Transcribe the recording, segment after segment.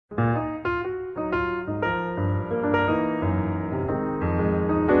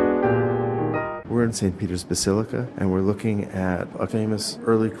We're in St. Peter's Basilica, and we're looking at a famous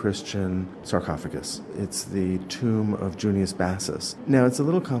early Christian sarcophagus. It's the tomb of Junius Bassus. Now, it's a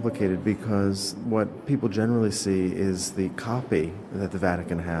little complicated because what people generally see is the copy that the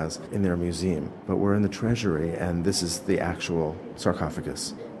Vatican has in their museum. But we're in the treasury, and this is the actual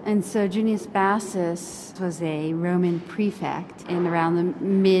sarcophagus. And so Junius Bassus was a Roman prefect in around the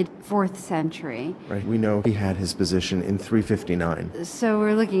mid-4th century. Right. We know he had his position in 359. So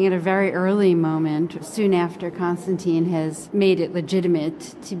we're looking at a very early moment, soon after Constantine has made it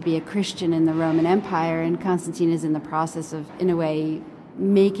legitimate to be a Christian in the Roman Empire, and Constantine is in the process of, in a way,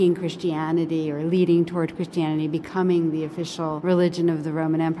 making Christianity or leading toward Christianity becoming the official religion of the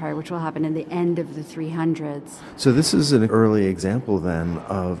Roman Empire, which will happen in the end of the 300s. So this is an early example then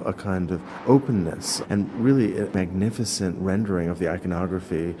of a kind of openness and really a magnificent rendering of the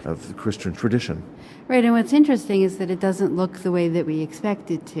iconography of the Christian tradition. Right, and what's interesting is that it doesn't look the way that we expect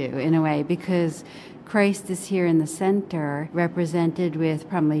it to, in a way, because Christ is here in the center, represented with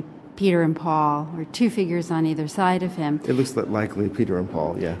probably Peter and Paul, or two figures on either side of him. It looks likely Peter and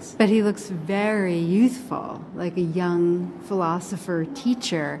Paul, yes. But he looks very youthful, like a young philosopher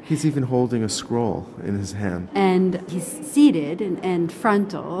teacher. He's even holding a scroll in his hand. And he's seated and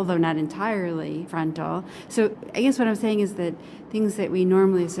frontal, although not entirely frontal. So I guess what I'm saying is that things that we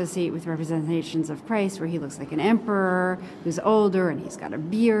normally associate with representations of Christ, where he looks like an emperor who's older and he's got a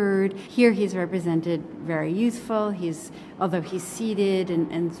beard, here he's represented very youthful. Although he's seated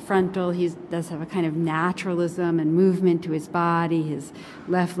and frontal, he does have a kind of naturalism and movement to his body. His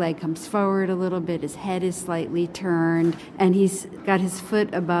left leg comes forward a little bit, his head is slightly turned, and he's got his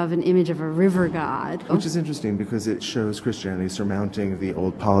foot above an image of a river god. Which is interesting because it shows Christianity surmounting the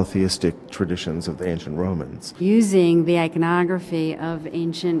old polytheistic traditions of the ancient Romans. Using the iconography of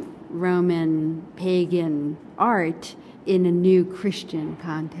ancient Roman pagan art in a new Christian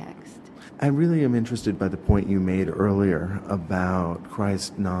context. I really am interested by the point you made earlier about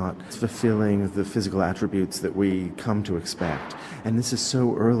Christ not fulfilling the physical attributes that we come to expect. And this is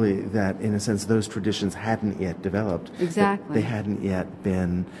so early that, in a sense, those traditions hadn't yet developed. Exactly. They hadn't yet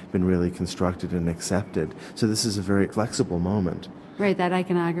been really constructed and accepted. So this is a very flexible moment. Right, that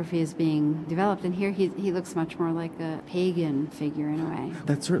iconography is being developed, and here he looks much more like a pagan figure in a way.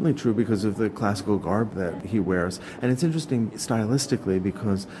 That's certainly true because of the classical garb that he wears. And it's interesting stylistically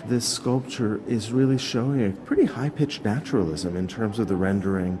because this sculpture is really showing a pretty high-pitched naturalism in terms of the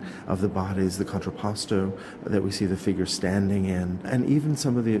rendering of the bodies, the contrapposto that we see the figure standing in, and even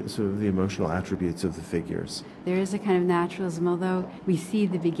some of the sort of the emotional attributes of the figures. There is a kind of naturalism, although we see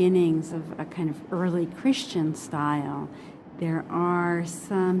the beginnings of a kind of early Christian style. There are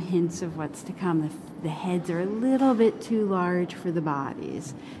some hints of what's to come. The heads are a little bit too large for the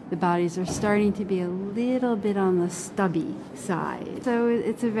bodies. The bodies are starting to be a little bit on the stubby side. So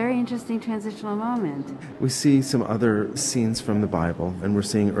it's a very interesting transitional moment. We see some other scenes from the Bible, and we're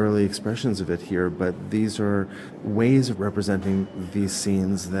seeing early expressions of it here, but these are ways of representing these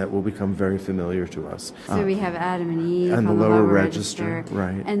scenes that will become very familiar to us. So we have Adam and Eve and on the lower register,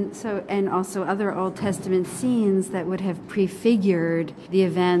 right. And also other Old Testament scenes that would have prefigured the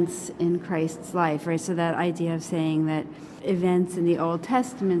events in Christ's life, right? So that idea of saying that events in the Old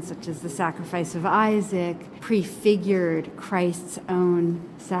Testament, such as the sacrifice of Isaac, prefigured Christ's own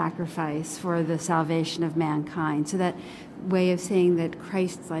sacrifice for the salvation of mankind. So that way of saying that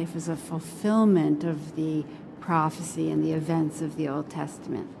Christ's life is a fulfillment of the prophecy and the events of the Old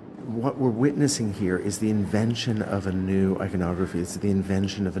Testament. What we're witnessing here is the invention of a new iconography. It's the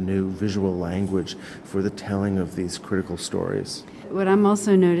invention of a new visual language for the telling of these critical stories. What I'm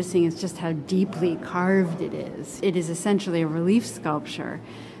also noticing is just how deeply carved it is. It is essentially a relief sculpture,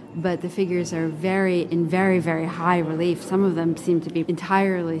 but the figures are in very, very high relief. Some of them seem to be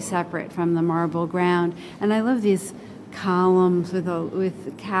entirely separate from the marble ground. And I love these columns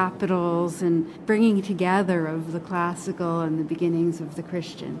with capitals and bringing together of the classical and the beginnings of the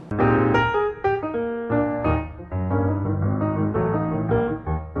Christian.